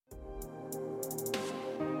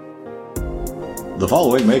The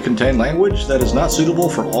following may contain language that is not suitable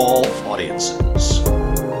for all audiences.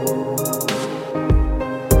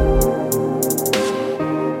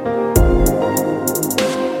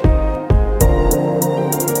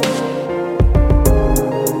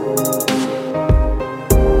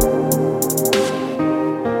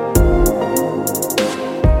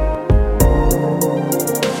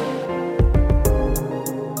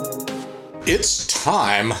 It's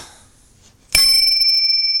time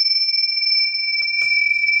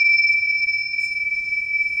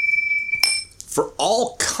for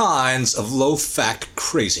all kinds of low-fact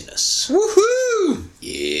craziness. Woohoo!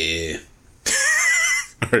 Yeah.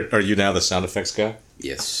 Are you now the sound effects guy?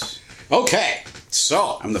 Yes. Okay,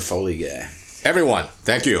 so I'm the Foley guy. everyone,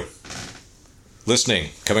 thank you. Listening,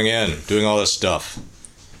 coming in, doing all this stuff.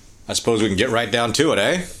 I suppose we can get right down to it,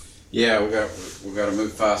 eh? Yeah, we got to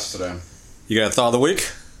move fast today. You got a thought of the week?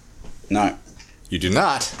 No. You do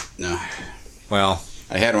not? No. Well,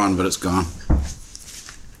 I had one, but it's gone.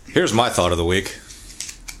 here's my thought of the week.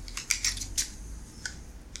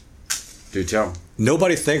 Do tell.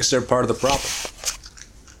 Nobody thinks they're part of the problem.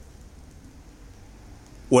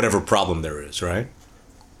 Whatever problem there is, right?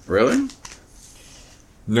 Really?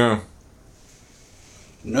 No.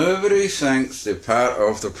 Nobody thinks they're part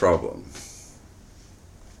of the problem.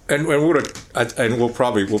 And we'll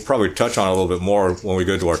probably touch on it a little bit more when we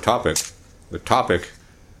go to our topic. The topic.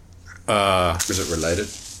 Is it related?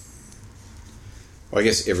 Well, I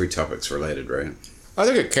guess every topic's related, right? I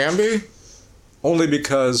think it can be, only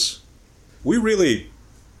because we really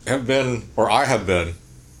have been, or I have been,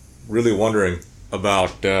 really wondering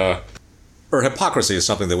about, or hypocrisy is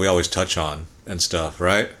something that we always touch on and stuff,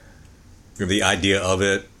 right? The idea of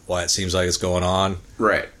it, why it seems like it's going on,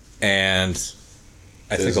 Right. and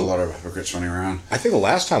There's a lot of hypocrites running around. I think the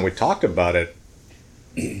last time we talked about it,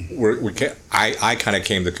 I kind of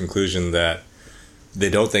came to the conclusion that they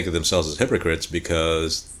don't think of themselves as hypocrites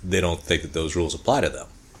because they don't think that those rules apply to them,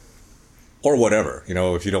 or whatever. You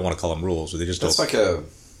know, if you don't want to call them rules, they just don't.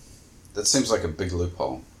 That seems like a big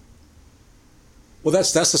loophole. Well,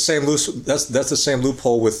 that's the same that's the same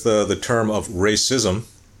loophole with the term of racism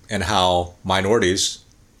and how minorities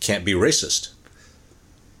can't be racist.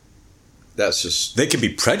 That's just They can be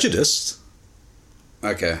prejudiced,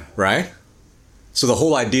 okay. right? So the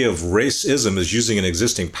whole idea of racism is using an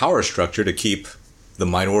existing power structure to keep the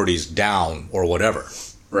minorities down or whatever,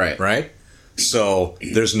 Right. right? So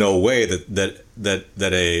there's no way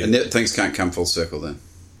that a And things can't come full circle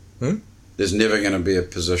then. There's never going to be a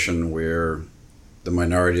position where the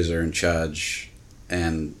minorities are in charge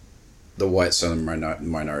and the whites are the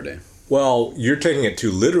minority. well, you're taking it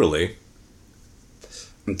too literally.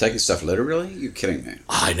 I'm taking stuff literally? You're kidding me.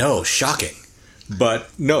 I know, shocking. But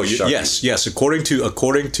no, Shocking. yes. According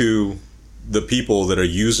to the people that are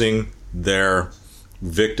using their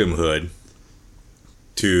victimhood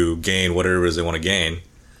to gain whatever it is they want to gain,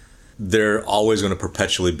 they're always going to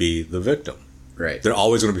perpetually be the victim. Right. They're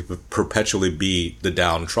always going to perpetually be the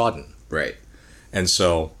downtrodden. Right. And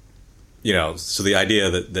so, so the idea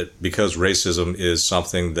that because racism is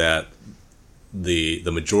something that the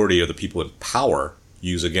majority of the people in power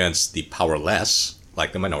use against the powerless,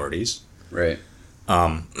 like the minorities, Right.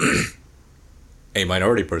 a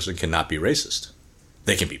minority person cannot be racist.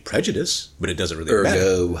 They can be prejudiced, but it doesn't really matter.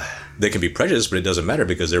 Ergo. They can be prejudiced, but it doesn't matter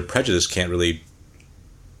because their prejudice can't really,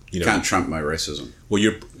 Can't trump my racism. Well,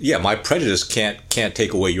 my prejudice can't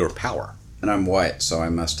take away your power. And I'm white, so I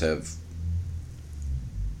must have...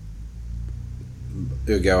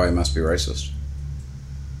 Ergo, I must be racist.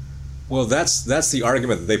 Well, that's the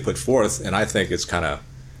argument that they put forth, and I think it's kind of,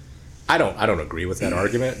 I don't agree with that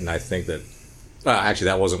argument, and I think that actually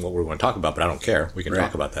that wasn't what we were going to talk about, but I don't care. We can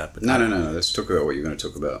talk about that. But No. Let's talk about what you're going to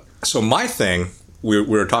talk about. So my thing, we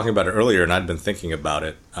were talking about it earlier, and I'd been thinking about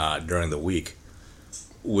it during the week,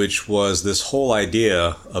 which was this whole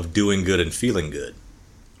idea of doing good and feeling good.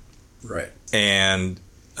 Right. And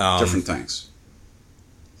Different things.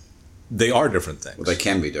 they are different things. Well, they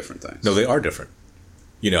can be different things. No, they are different.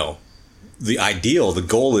 The ideal, the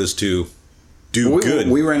goal is to do good.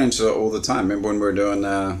 We ran into it all the time. Remember when we were doing...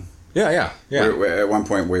 Yeah. At one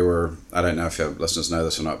point we were... I don't know if your listeners know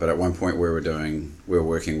this or not, but at one point we were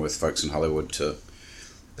working with folks in Hollywood to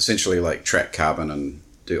essentially like track carbon and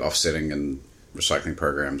do offsetting and recycling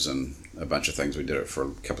programs and a bunch of things. We did it for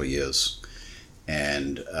a couple of years.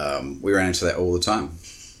 And we ran into that all the time.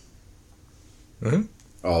 Mm-hmm.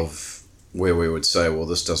 Of where we would say, well,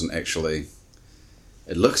 this doesn't actually...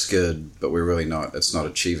 It looks good, but we're really not... It's not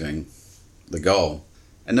achieving the goal.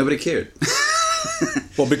 And nobody cared.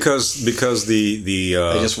 Well, because the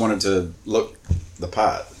they just wanted to look the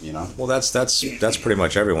part, you know. Well, that's pretty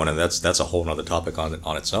much everyone, and that's a whole other topic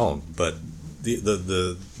on its own. But the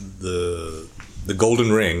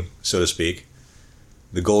golden ring, so to speak,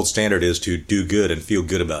 the gold standard is to do good and feel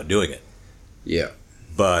good about doing it. Yeah.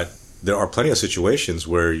 But there are plenty of situations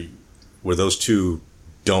where those two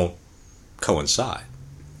don't coincide.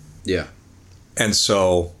 Yeah. And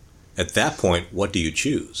so at that point, what do you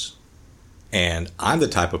choose? And I'm the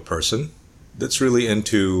type of person that's really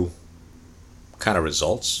into kind of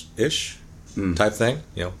results-ish type thing.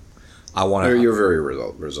 You know, I want to. You're very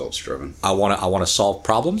results driven. I want to solve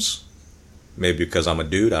problems. Maybe because I'm a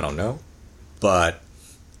dude, I don't know. But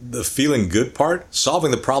the feeling good part,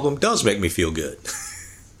 solving the problem, does make me feel good.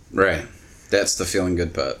 Right. That's the feeling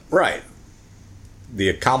good part. Right. The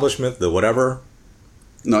accomplishment, the whatever.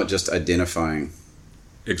 Not just identifying.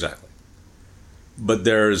 Exactly. But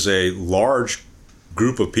there's a large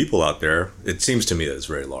group of people out there, it seems to me that it's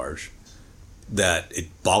very large, that it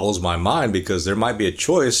boggles my mind because there might be a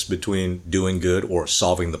choice between doing good or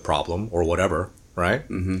solving the problem or whatever, right?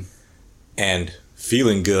 Mm-hmm. And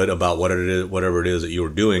feeling good about whatever it is that you're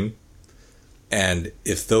doing. And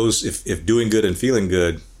if doing good and feeling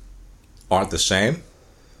good aren't the same,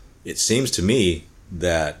 it seems to me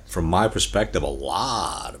that from my perspective, a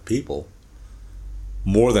lot of people,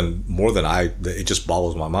 more than I, it just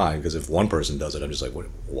boggles my mind, because if one person does it, I'm just like,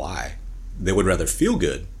 why? They would rather feel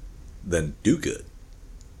good than do good.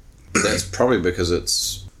 That's probably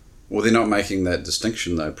because they're not making that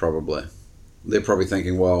distinction though, probably. They're probably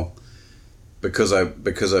thinking, well, because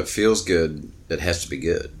it feels good, it has to be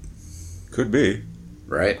good. Could be.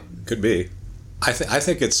 Right? Could be. I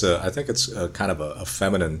think it's a kind of a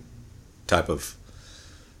feminine type of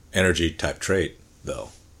energy type trait, though.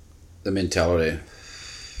 The mentality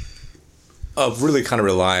of really kind of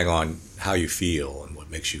relying on how you feel and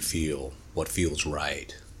what makes you feel, what feels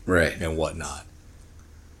right, and whatnot.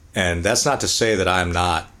 And that's not to say that I'm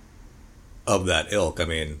not of that ilk. I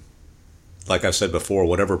mean, like I've said before,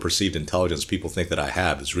 whatever perceived intelligence people think that I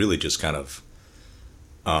have is really just kind of,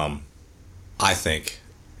 I think,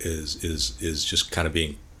 is just kind of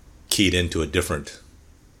being keyed into a different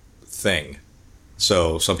thing.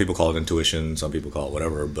 So some people call it intuition, some people call it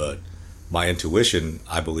whatever, but my intuition,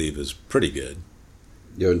 I believe, is pretty good.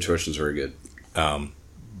 Your intuition's very good.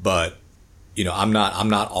 But you know, I'm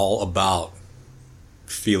not all about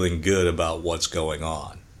feeling good about what's going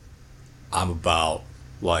on. I'm about,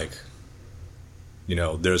 like, you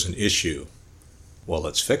know, there's an issue. Well,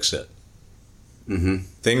 let's fix it. Mm-hmm.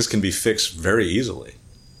 Things can be fixed very easily.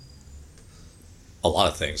 A lot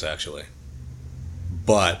of things, actually.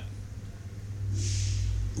 But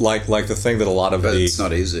like the thing that a lot of it's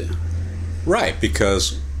not easy. Right,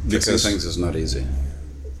 because fixing things is not easy.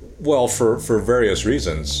 Well, for various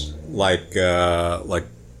reasons, like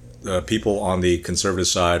people on the conservative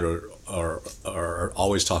side are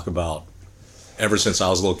always talk about, ever since I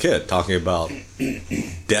was a little kid, talking about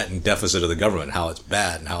debt and deficit of the government, how it's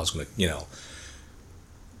bad and how it's going to, you know,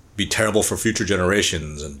 be terrible for future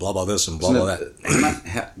generations and blah blah this and blah blah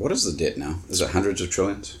that. What is the debt now? Is it hundreds of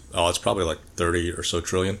trillions? Oh, it's probably like 30 or so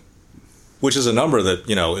trillion, which is a number that,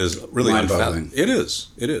 you know, is really unfathomable. It is.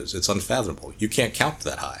 It's unfathomable. You can't count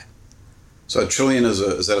that high. So a trillion is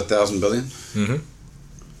that 1,000 billion? Mm-hmm.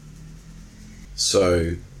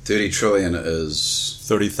 So 30 trillion is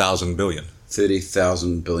 30,000 billion.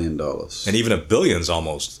 $30,000 billion. And even a billion's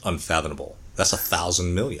almost unfathomable. That's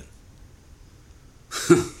 1,000 million.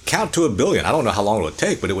 Count to a billion. I don't know how long it would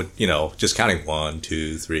take, but it would, you know, just counting 1,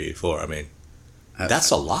 2, 3, 4. I mean,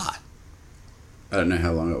 that's a lot. I don't know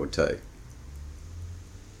how long it would take.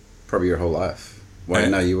 Probably your whole life. Well,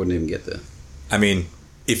 no, you wouldn't even get there. I mean,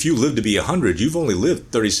 if you live to be 100, you've only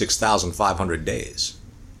lived 36,500 days.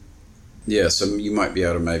 Yeah, so you might be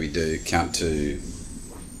able to maybe count to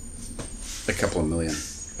a couple of million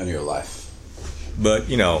in your life. But,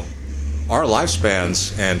 you know, our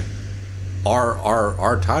lifespans and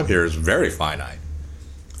our time here is very finite.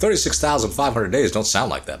 36,500 days don't sound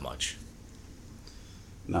like that much.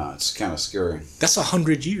 No, it's kind of scary. That's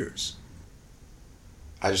 100 years.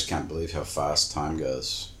 I just can't believe how fast time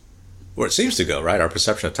goes. Well, it seems to go, right? Our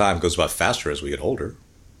perception of time goes about faster as we get older.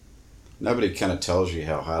 Nobody kind of tells you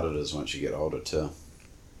how hard it is once you get older, too.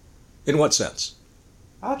 In what sense?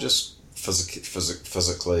 Just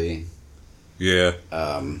physically. Yeah.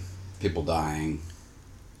 People dying.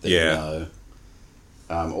 Yeah. You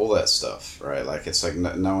know, all that stuff, right? Like, it's like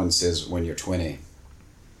no one says when you're 20,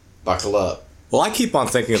 buckle up. Well, I keep on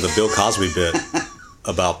thinking of the Bill Cosby bit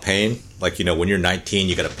about pain. Like, you know, when you're 19,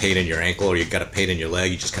 you got a pain in your ankle or you got a pain in your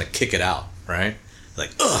leg, you just kind of kick it out, right?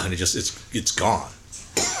 Like, ugh, and it's gone.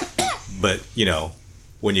 But, you know,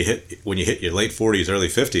 when you hit your late 40s, early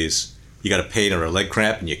 50s, you got a pain or a leg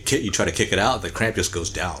cramp, and you try to kick it out, the cramp just goes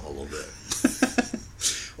down a little bit.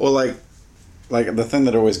 Or like the thing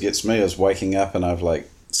that always gets me is waking up and I've like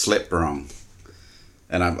slept wrong,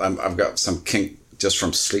 and I've got some kink just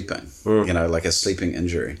from sleeping. You know, like a sleeping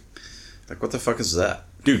injury. Like, what the fuck is that?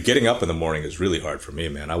 Dude, getting up in the morning is really hard for me,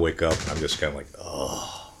 man. I wake up and I'm just kind of like,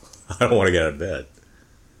 oh, I don't want to get out of bed.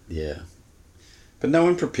 Yeah, but no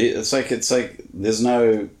one prepared. It's like there's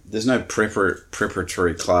no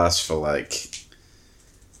preparatory class for like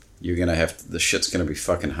you're gonna have the shit's gonna be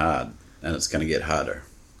fucking hard and it's gonna get harder.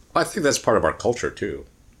 I think that's part of our culture too,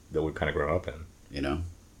 that we've kind of grown up in. You know,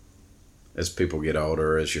 as people get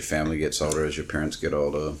older, as your family gets older, as your parents get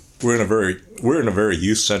older, we're in a very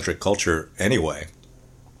youth centric culture anyway,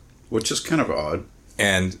 which is kind of odd.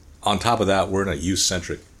 And on top of that, we're in a youth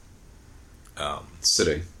centric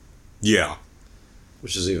city. Yeah.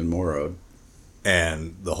 Which is even more odd.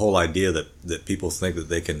 And the whole idea that people think that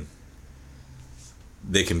they can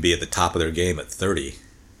be at the top of their game at 30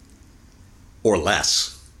 or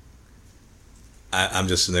less. I'm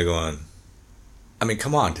just sitting there going, I mean,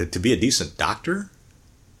 come on, to be a decent doctor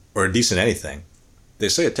or a decent anything, they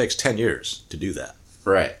say it takes 10 years to do that.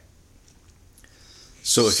 Right.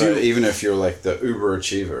 So even if you're like the uber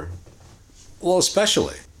achiever. Well,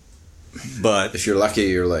 especially. But if you're lucky,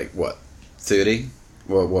 you're like, what, 30?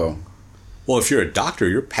 Well, if you're a doctor,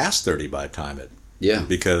 you're past 30 by the time yeah.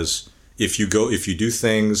 Because if you do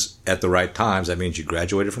things at the right times, that means you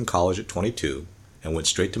graduated from college at 22 and went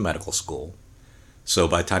straight to medical school. So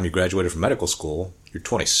by the time you graduated from medical school, you're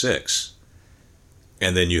 26.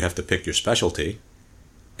 And then you have to pick your specialty.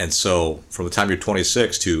 And so from the time you're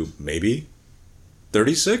 26 to maybe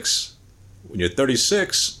 36, when you're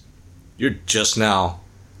 36, you're just now...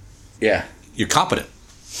 Yeah. You're competent.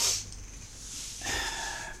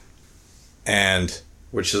 And...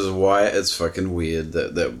 Which is why it's fucking weird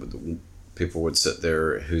that people would sit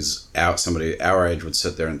there somebody our age would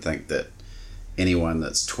sit there and think that anyone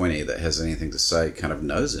that's 20 that has anything to say kind of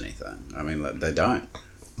knows anything. I mean, they don't.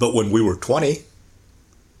 But when we were 20,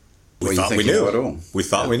 we thought we knew. At all. We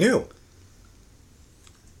thought we knew.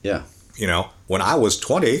 Yeah. You know, when I was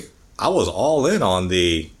 20, I was all in on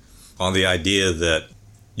the idea that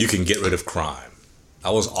you can get rid of crime. I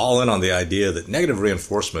was all in on the idea that negative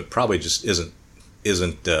reinforcement probably just isn't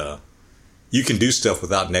you can do stuff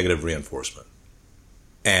without negative reinforcement.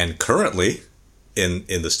 And currently, in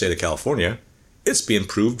the state of California, it's being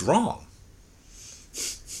proved wrong.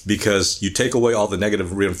 Because you take away all the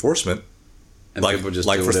negative reinforcement, and people just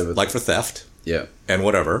do whatever. Like for theft, yeah, and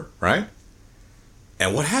whatever, right?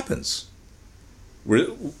 And what happens?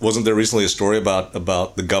 Wasn't there recently a story about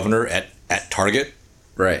the governor at Target?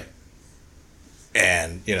 Right.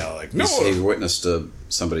 And, you know, like, no. He witnessed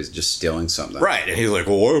somebody's just stealing something. Right. And he's like,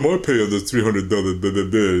 well, why am I paying the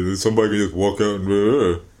 $300? Somebody can just walk out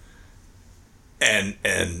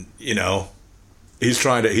and you know, he's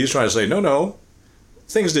trying to say, no,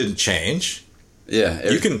 things didn't change. Yeah.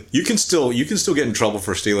 You can still get in trouble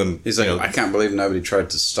for stealing. He's like, I can't believe nobody tried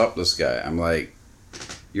to stop this guy. I'm like,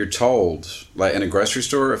 you're told, like in a grocery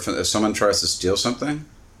store, if someone tries to steal something,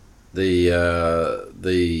 the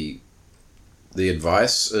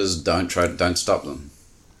advice is don't stop them.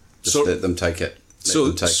 Just let them take it.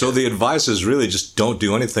 So the advice is really just don't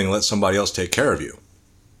do anything. Let somebody else take care of you.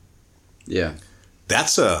 Yeah,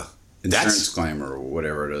 that's a insurance claim or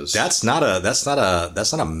whatever it is. That's not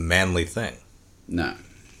a manly thing. No.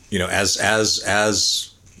 You know, as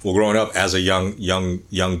well, growing up as a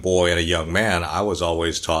young boy and a young man, I was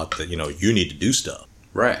always taught that, you know, you need to do stuff.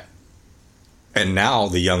 Right. And now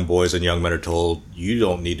the young boys and young men are told you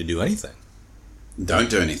don't need to do anything. Don't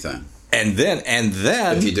do anything. And then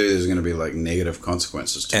if you do, there's going to be like negative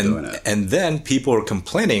consequences to doing it. And then people are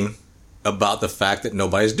complaining about the fact that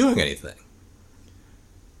nobody's doing anything.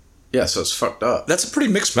 Yeah, so it's fucked up. That's a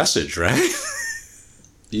pretty mixed message, right?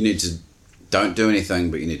 You need to don't do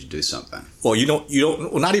anything, but you need to do something. Well, you don't.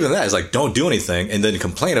 Well, not even that. It's like don't do anything, and then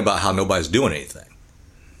complain about how nobody's doing anything.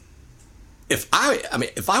 If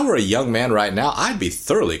I were a young man right now, I'd be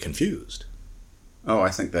thoroughly confused. Oh, I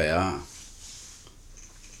think they are.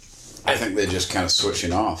 I think they're just kind of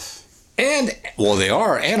switching off. And well, they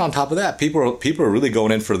are. And on top of that, people are really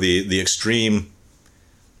going in for the extreme.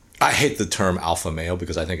 I hate the term alpha male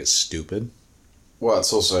because I think it's stupid. Well,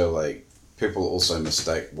 it's also like people also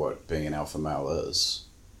mistake what being an alpha male is.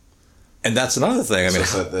 And that's another thing. I mean,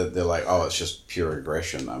 so they're like, oh, it's just pure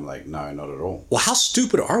aggression. I'm like, no, not at all. Well, how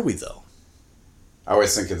stupid are we though? I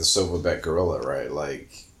always think of the silverback gorilla, right?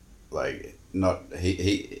 Like not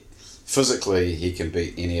he physically he can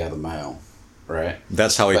beat any other male, Right.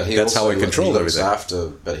 That's how he controls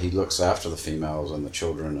everything. But he looks after the females and the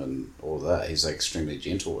children and all that. He's like extremely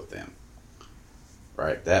gentle with them.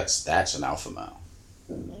 Right. That's an alpha male.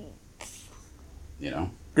 You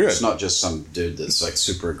know. Good. It's not just some dude that's like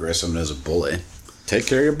super aggressive and is a bully. Take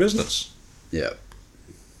care of your business. Yeah.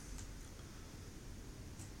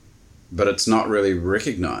 But it's not really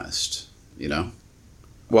recognized, you know.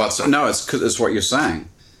 Well, it's what you're saying.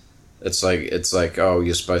 It's like oh,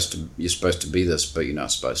 you're supposed to be this, but you're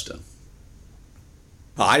not supposed to.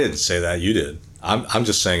 I didn't say that. You did. I'm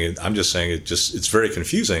just saying it. It's very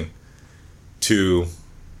confusing to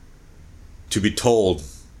be told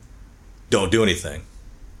don't do anything,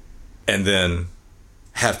 and then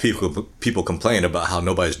have people complain about how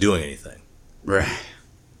nobody's doing anything. Right.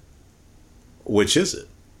 Which is it?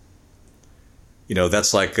 You know,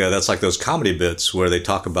 that's like those comedy bits where they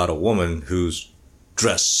talk about a woman who's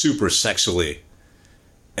dressed super sexually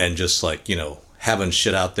and just like, you know, having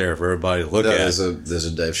shit out there for everybody to look at. There's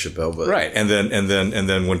a Dave Chappelle bit. Right. And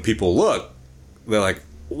then when people look, they're like,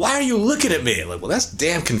 why are you looking at me? Like, well, that's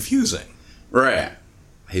damn confusing. Right.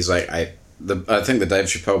 He's like, I think the Dave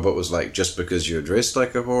Chappelle bit was like, just because you're dressed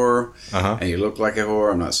like a whore and you look like a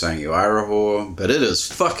whore, I'm not saying you are a whore, but it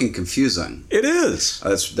is fucking confusing. It is.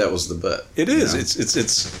 That was the bit. It is. You know?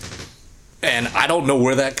 It's and I don't know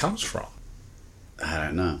where that comes from. I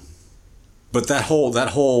don't know. But the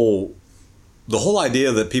whole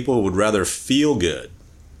idea that people would rather feel good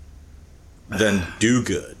than do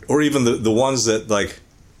good, or even the ones that like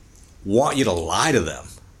want you to lie to them,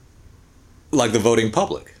 like the voting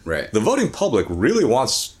public. Right. The voting public really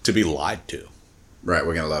wants to be lied to. Right.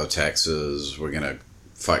 We're going to lower taxes. We're going to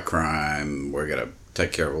fight crime. We're going to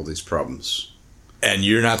take care of all these problems. And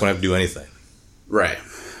you're not going to have to do anything. Right.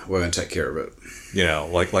 We're going to take care of it. You know,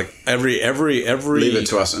 like every leave it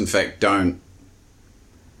to us. In fact, don't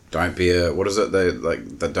be a, what is it?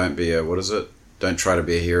 Don't be a, what is it? Don't try to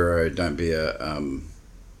be a hero. Don't be a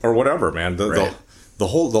or whatever, man. The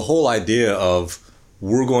whole idea of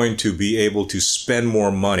we're going to be able to spend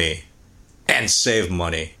more money and save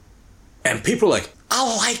money, and people are like,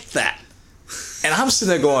 I like that, and I'm sitting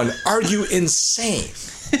there going, are you insane?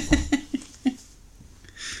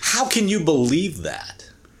 How can you believe that?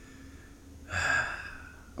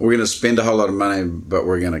 We're going to spend a whole lot of money, but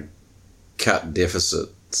we're going to cut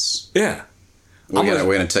deficits. Yeah. We're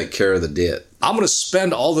going to take care of the debt. I'm going to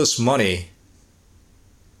spend all this money,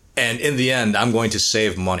 and in the end, I'm going to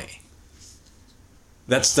save money.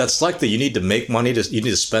 That's like you need to make money, you need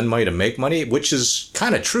to spend money to make money, which is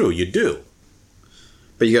kind of true. You do.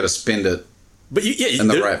 But you got to spend it in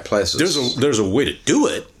the right places. There's a way to do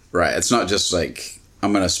it. Right. It's not just like,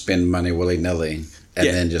 I'm going to spend money willy-nilly and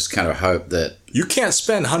then just kind of hope that... You can't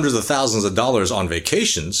spend hundreds of thousands of dollars on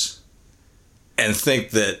vacations and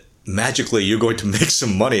think that magically you're going to make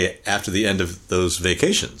some money after the end of those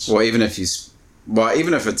vacations. Well, even if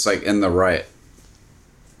it's like in the right...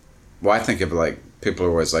 Well, I think of like, people are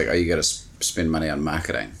always like, oh, you got to spend money on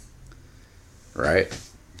marketing. Right?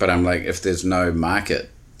 But I'm like, if there's no market,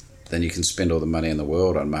 then you can spend all the money in the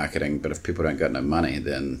world on marketing. But if people don't got no money,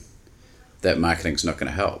 then that marketing's not going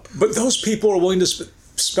to help. But those people are willing to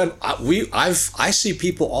spend. I see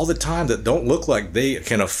people all the time that don't look like they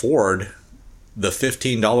can afford the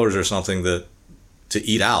 $15 or something to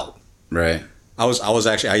eat out. Right. I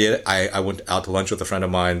went out to lunch with a friend of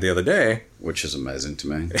mine the other day, which is amazing to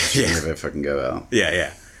me. Yeah. If I can go out.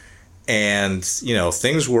 Yeah. And you know,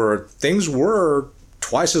 things were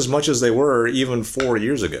twice as much as they were even 4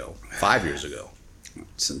 years ago, 5 years ago.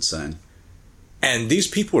 It's insane. And these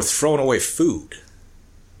people were throwing away food.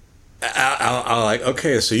 I'm like,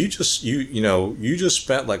 okay, so you just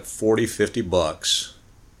spent like $40-$50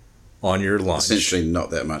 on your lunch. Essentially not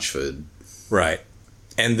that much food. Right.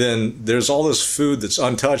 And then there's all this food that's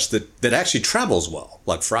untouched that actually travels well.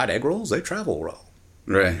 Like fried egg rolls, they travel well.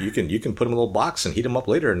 Right. You can put them in a little box and heat them up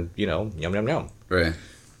later and, you know, yum, yum, yum. Right.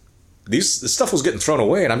 This stuff was getting thrown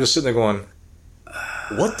away and I'm just sitting there going,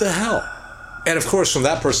 what the hell? And of course, from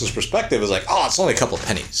that person's perspective, it's like, oh, it's only a couple of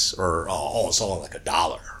pennies, or oh, it's only like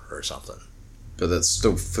 $1 or something. But that's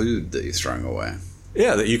still food that you're throwing away.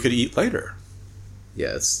 Yeah, that you could eat later.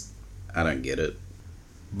 Yeah, I don't get it.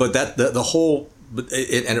 But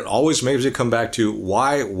it always makes it come back to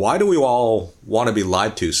why do we all want to be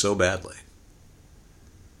lied to so badly?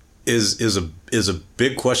 Is a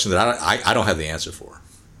big question that I don't have the answer for.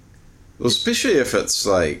 Well, especially if it's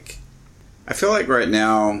like, I feel like right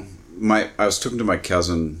now. I was talking to my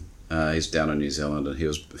cousin. He's down in New Zealand, and he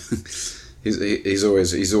was he's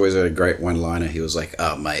always had a great one-liner. He was like,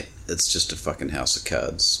 "Oh, mate, it's just a fucking house of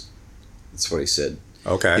cards." That's what he said.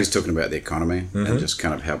 Okay. He's talking about the economy and just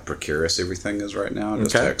kind of how precarious everything is right now, and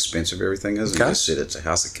just how expensive everything is. And he said it's a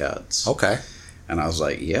house of cards. Okay. And I was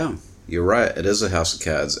like, yeah, you're right. It is a house of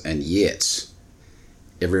cards, and yet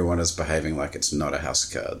everyone is behaving like it's not a house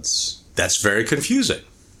of cards. That's very confusing.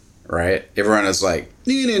 Right? Everyone is like,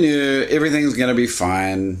 no, everything's going to be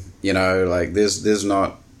fine. You know, like there's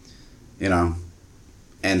not, you know.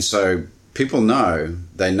 And so people know,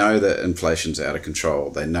 they know that inflation's out of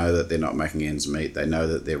control. They know that they're not making ends meet. They know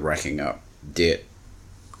that they're racking up debt,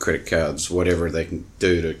 credit cards, whatever they can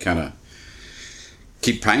do to kind of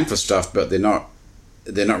keep paying for stuff, but they're not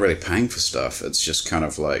really paying for stuff. It's just kind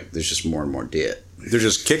of like there's just more and more debt. They're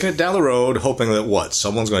just kicking it down the road, hoping that what?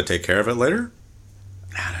 Someone's going to take care of it later?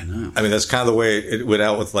 I don't know. I mean, that's kind of the way it went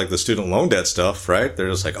out with like the student loan debt stuff, right? They're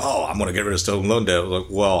just like, oh, I'm going to get rid of student loan debt. Like,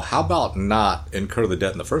 well, how about not incur the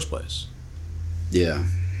debt in the first place? Yeah.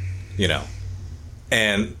 You know,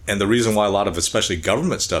 and the reason why a lot of especially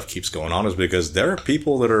government stuff keeps going on is because there are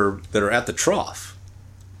people that are at the trough.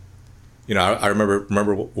 You know, I remember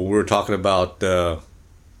when we were talking about,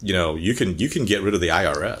 you know, you can get rid of the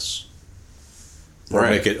IRS,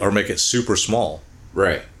 or make it super small,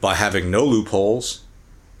 right? By having no loopholes.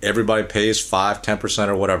 Everybody pays 5-10%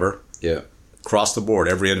 or whatever. Yeah. Across the board,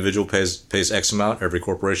 every individual pays X amount. Every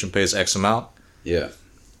corporation pays X amount. Yeah.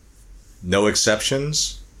 No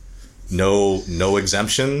exceptions. No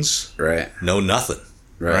exemptions. Right. No nothing.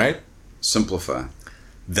 Right. Simplify.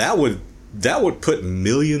 That would put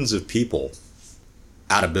millions of people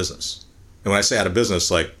out of business. And when I say out of business,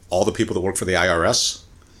 like all the people that work for the IRS,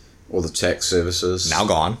 all the tax services now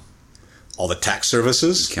gone. All the tax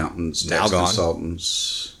services, accountants, now tax gone.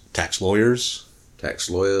 Consultants, tax lawyers,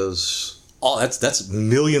 all that's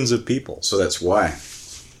millions of people. So that's why.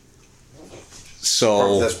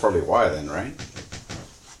 So that's probably why then, right?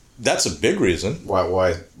 That's a big reason.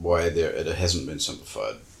 Why it hasn't been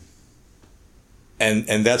simplified.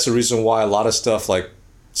 And that's the reason why a lot of stuff, like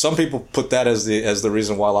some people put that as the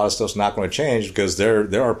reason why a lot of stuff's not going to change, because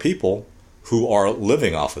there are people who are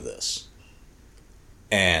living off of this.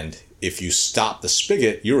 And if you stop the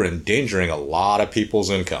spigot, you're endangering a lot of people's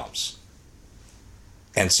incomes.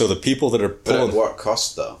 And so the people that are pulling, but at what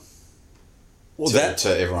cost though? Well,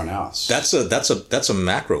 to everyone else. That's a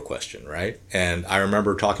macro question, right? And I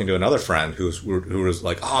remember talking to another friend who was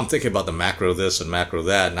like, "Oh, I'm thinking about the macro this and macro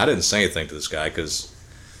that," and I didn't say anything to this guy because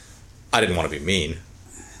I didn't want to be mean.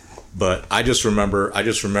 But I just remember.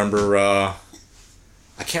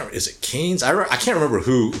 I can't. Is it Keynes? I can't remember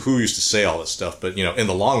who used to say all this stuff. But you know, in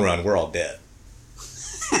the long run, we're all dead.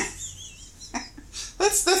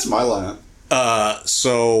 That's my line.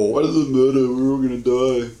 So what does it matter? We're all gonna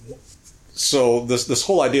die. So the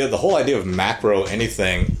whole idea of macro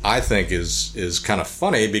anything, I think is kind of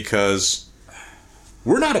funny because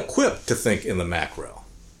we're not equipped to think in the macro.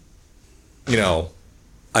 You know,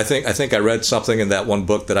 I think I read something in that one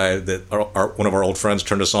book that one of our old friends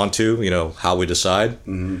turned us on to. You know, How We Decide.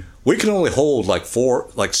 Mm-hmm. We can only hold like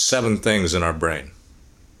 7 things in our brain.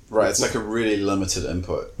 Right, it's like a really limited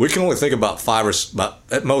input. We can only think about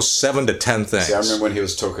at most 7 to 10 things. See, I remember when he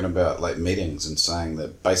was talking about like meetings and saying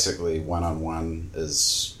that basically one-on-one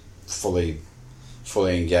is fully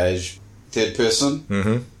engaged. Third person,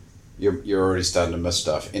 mm-hmm. you're already starting to miss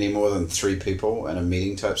stuff. Any more than 3 people in a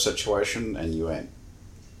meeting type situation, and you ain't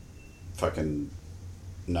fucking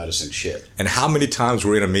noticing shit. And how many times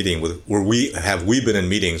we're in a meeting where we been in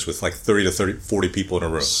meetings with like 30 to 40 people in a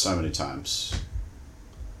room? So many times.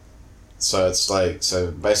 So it's like,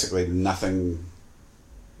 basically nothing's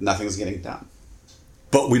getting done.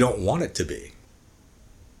 But we don't want it to be.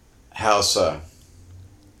 How so?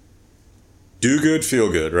 Do good,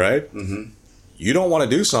 feel good, right? Mm-hmm. You don't want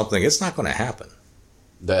to do something, it's not going to happen.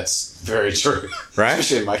 That's very true. Right?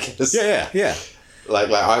 Especially in my case. Yeah.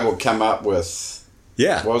 Like I will come up with...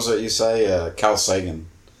 Yeah. What was it you say? Carl Sagan.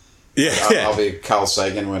 Yeah, I'll be Carl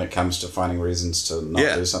Sagan when it comes to finding reasons to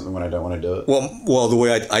not do something when I don't want to do it. Well, the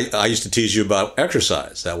way I used to tease you about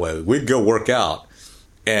exercise, that way we'd go work out,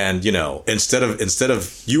 and you know, instead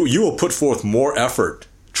of you will put forth more effort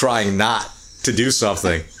trying not to do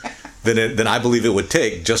something than I believe it would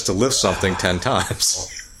take just to lift something 10 times.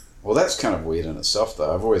 Well, that's kind of weird in itself,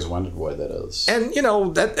 though. I've always wondered why that is. And you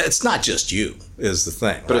know that it's not just you is the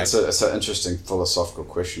thing. But right? it's an interesting philosophical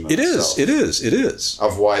question. It is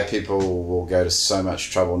of why people will go to so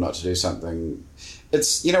much trouble not to do something.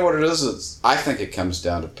 It's, you know what it is. I think it comes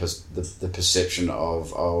down to the perception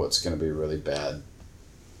of, oh, it's going to be really bad,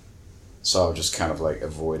 so I'll just kind of like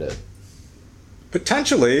avoid it.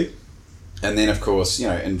 Potentially. And then, of course, you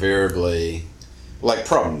know, invariably, like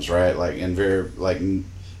problems, right? Like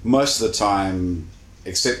most of the time,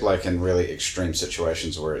 except like in really extreme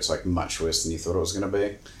situations where it's like much worse than you thought it was going to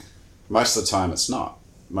be. Most of the time it's not.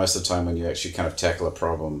 Most of the time when you actually kind of tackle a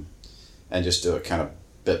problem and just do it kind of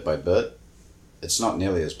bit by bit, it's not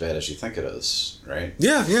nearly as bad as you think it is, right?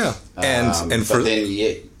 Yeah, yeah. And but then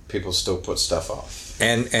yet people still put stuff off.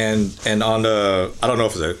 And on the, I don't know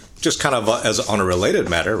if it's just kind of as on a related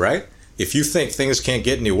matter, right? If you think things can't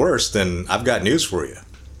get any worse, then I've got news for you.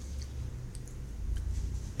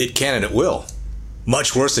 It can and it will.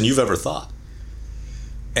 Much worse than you've ever thought.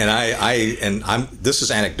 And I'm this is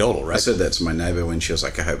anecdotal, right? I said that to my neighbor when she was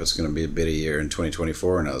like, I hope it's going to be a better year in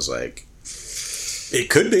 2024. And I was like, it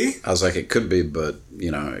could be. I was like, it could be, but,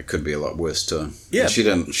 it could be a lot worse too. Yeah. And she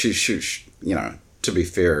didn't, to be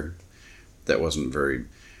fair, that wasn't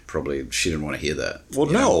she didn't want to hear that. Well,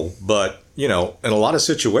 no, but, in a lot of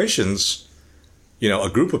situations, a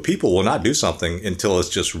group of people will not do something until it's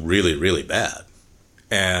just really, really bad.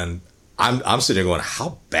 And I'm sitting there going,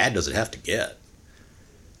 how bad does it have to get?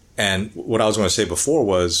 And what I was going to say before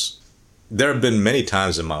was, there have been many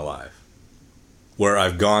times in my life where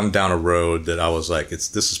I've gone down a road that I was like,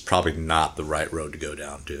 this is probably not the right road to go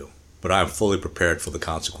down to, but I'm fully prepared for the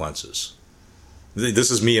consequences.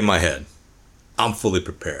 This is me in my head. I'm fully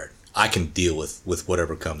prepared. I can deal with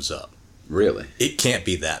whatever comes up. Really? It can't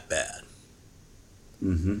be that bad.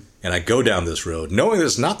 Mm-hmm. And I go down this road, knowing that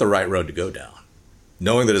it's not the right road to go down,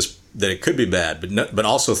 knowing that it could be bad, but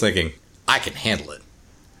also thinking I can handle it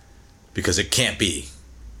because it can't be.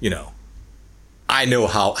 I know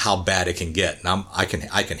how bad it can get, and I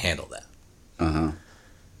can handle that. Uh-huh.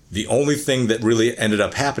 The only thing that really ended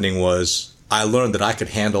up happening was I learned that I could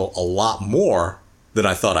handle a lot more than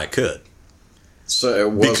I thought I could. So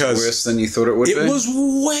it was worse than you thought it would be? It was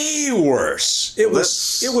way worse. It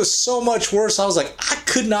was so much worse. I was like, I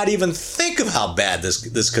could not even think of how bad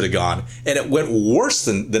this could have gone. And it went worse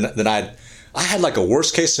than I had like a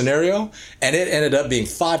worst case scenario, and it ended up being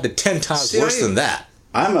 5 to 10 times worse than that.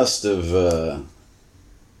 I must have led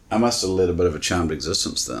a bit of a charmed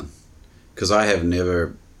existence then, because I have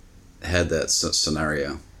never had that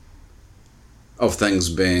scenario of things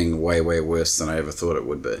being way, way worse than I ever thought it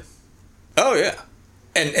would be. Oh yeah,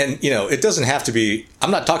 and it doesn't have to be.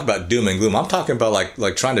 I'm not talking about doom and gloom. I'm talking about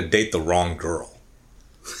like trying to date the wrong girl,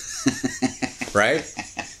 right?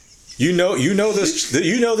 You know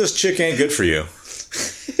this chick ain't good for you.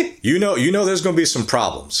 You know there's going to be some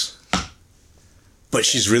problems, but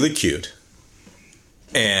she's really cute,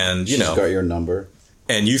 and she's got your number,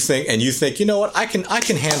 and you think you know what, I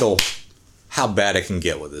can handle how bad it can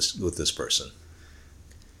get with this person,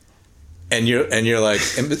 and you're like,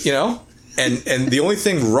 and the only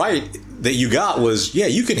thing right that you got was, yeah,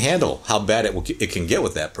 you can handle how bad it can get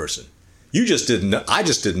with that person. You just didn't know. I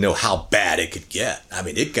just didn't know how bad it could get. I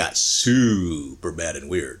mean, it got super bad and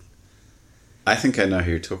weird. I think I know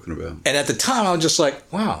who you're talking about. And at the time, I was just like,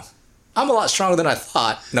 wow, I'm a lot stronger than I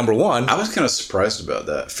thought, number one. I was kind of surprised about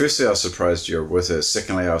that. Firstly, I was surprised you were with her.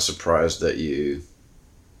 Secondly, I was surprised that you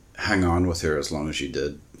hung on with her as long as you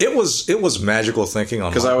did. It was magical thinking on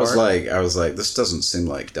my part. Because I was like, this doesn't seem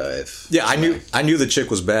like Dave. Yeah, I knew the chick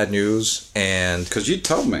was bad news, and because you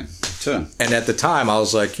told me too. And at the time, I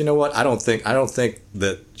was like, you know what? I don't think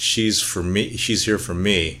that she's for me. She's here for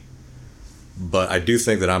me, but I do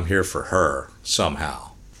think that I'm here for her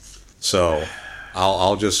somehow. So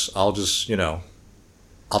I'll just I'll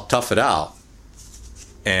tough it out,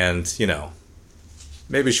 and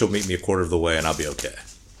maybe she'll meet me a quarter of the way, and I'll be okay.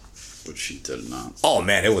 But she did not. Oh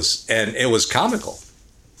man, it was comical.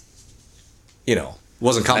 It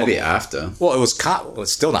wasn't comical. Maybe after. Well,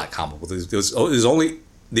 it's still not comical. It was only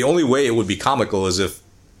the only way it would be comical is if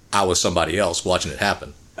I was somebody else watching it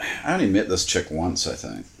happen. I only met this chick once, I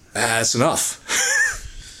think. That's enough.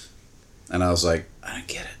 And I was like, I don't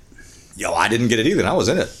get it. Yo, I didn't get it either. And I was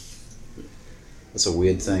in it. That's a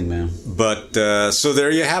weird thing, man. But so there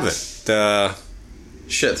you have it.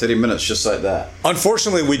 Shit, 30 minutes just like that.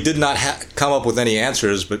 Unfortunately, we did not come up with any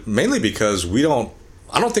answers, but mainly because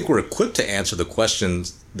I don't think we're equipped to answer the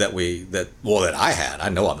questions that I had. I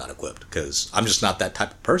know I'm not equipped because I'm just not that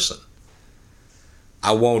type of person.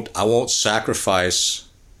 I won't sacrifice.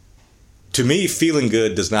 To me, feeling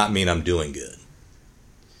good does not mean I'm doing good.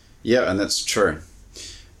 Yeah, and that's true.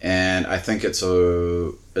 And I think it's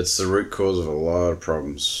the root cause of a lot of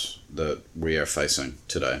problems that we are facing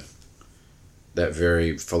today. That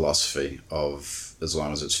very philosophy of, as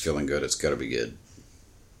long as it's feeling good, it's got to be good.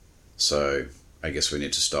 So I guess we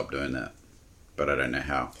need to stop doing that. But I don't know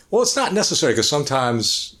how. Well, it's not necessary, because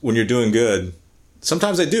sometimes when you're doing good,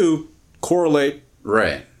 sometimes they do correlate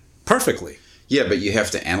right perfectly. Yeah, but you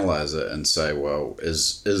have to analyze it and say, well,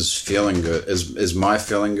 is feeling good? Is my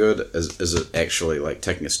feeling good? Is it actually like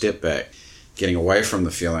taking a step back, getting away from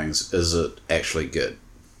the feelings? Is it actually good?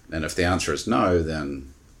 And if the answer is no,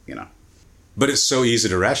 then But it's so easy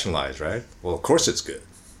to rationalize, right? Well, of course it's good.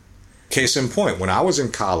 Case in point, when I was in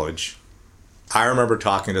college, I remember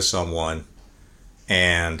talking to someone,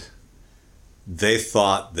 and they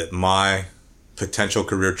thought that my potential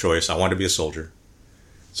career choice, I wanted to be a soldier.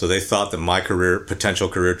 So they thought that my potential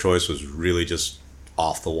career choice was really just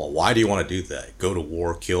off the wall. Why do you want to do that? Go to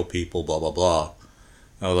war, kill people, blah, blah, blah.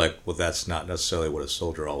 I was like, well, that's not necessarily what a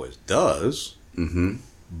soldier always does. Mm-hmm.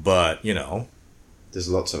 But, there's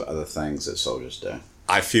lots of other things that soldiers do.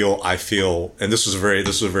 I feel, and this was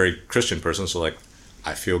a very Christian person. So like,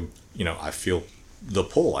 I feel the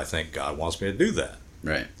pull. I think God wants me to do that.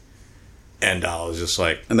 Right. And I was just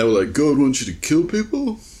like, and they were like, God wants you to kill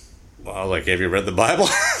people? Well, I was like, have you read the Bible?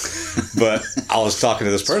 But I was talking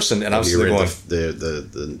to this person, and I was going,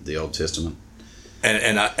 the Old Testament.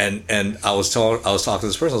 And I was talking to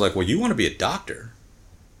this person. I was like, well, you want to be a doctor,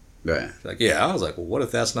 right? Like, yeah. I was like, well, what if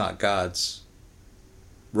that's not God's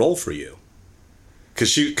role for you?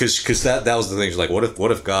 Because that was the thing. She's like, what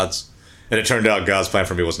if God's, and it turned out God's plan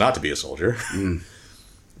for me was not to be a soldier. Mm.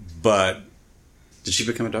 But did she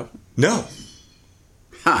become a doctor? No.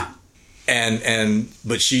 Huh.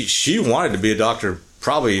 But she wanted to be a doctor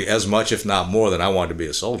probably as much, if not more, than I wanted to be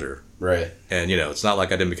a soldier. Right. And it's not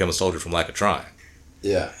like I didn't become a soldier from lack of trying.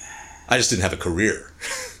 Yeah. I just didn't have a career,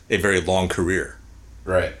 a very long career.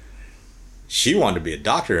 Right. She wanted to be a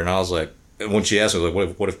doctor, and I was like, when she asked me,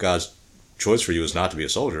 like, what if God's choice for you is not to be a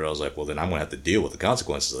soldier? I was like, well, then I'm going to have to deal with the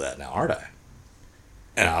consequences of that now, aren't I?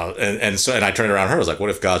 And I turned around to her. I was like, what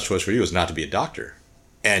if God's choice for you is not to be a doctor?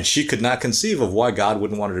 And she could not conceive of why God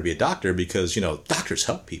wouldn't want her to be a doctor, because, doctors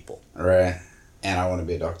help people. Right. And I want to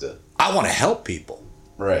be a doctor. I want to help people.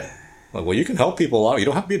 Right. Like, well, you can help people a lot. You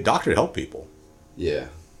don't have to be a doctor to help people. Yeah.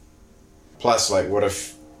 Plus, like, what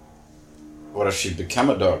if she'd become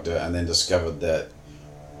a doctor and then discovered that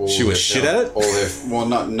she was shit at it?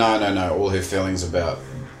 No. All her feelings about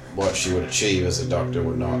what she would achieve as a doctor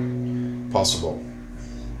were not possible.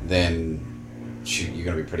 Then you're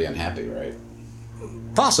going to be pretty unhappy, right?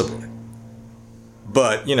 Possibly.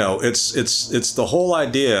 But, it's the whole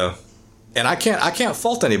idea, and I can't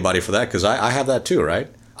fault anybody for that, because I have that too, right?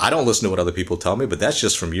 I don't listen to what other people tell me, but that's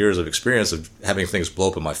just from years of experience of having things blow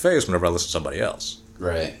up in my face whenever I listen to somebody else.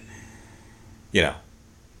 Right.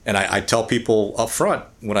 And I tell people up front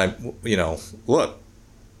when look,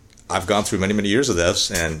 I've gone through many, many years of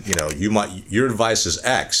this, and, your advice is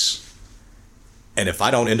X. And if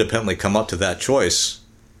I don't independently come up to that choice,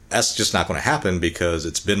 that's just not going to happen, because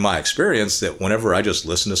it's been my experience that whenever I just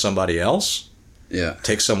listen to somebody else,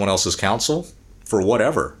 take someone else's counsel for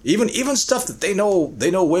whatever, even stuff that they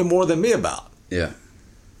know way more than me about, it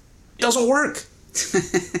doesn't work.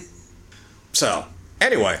 So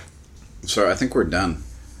anyway, I think we're done.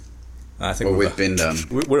 I think we've been done.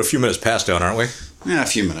 We're a few minutes past done, aren't we? Yeah, a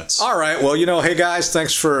few minutes. All right. Well, hey guys,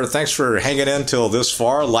 thanks for hanging in till this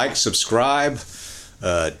far. Like, subscribe,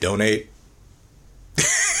 donate.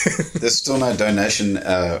 There's still no donation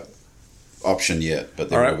option yet, but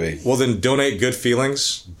there will be. Well, then donate good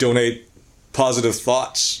feelings, donate positive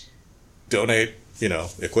thoughts, donate,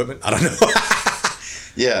 equipment. I don't know.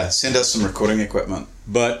 Yeah, send us some recording equipment.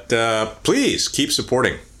 But please keep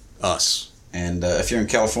supporting us. And if you're in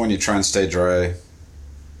California, try and stay dry.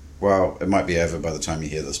 Well, it might be over by the time you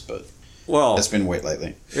hear this, but it's been wet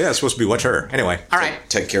lately. Yeah, it's supposed to be wetter. Anyway, all right.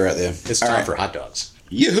 Take care out there. It's time for hot dogs.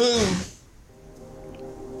 Yoo-hoo!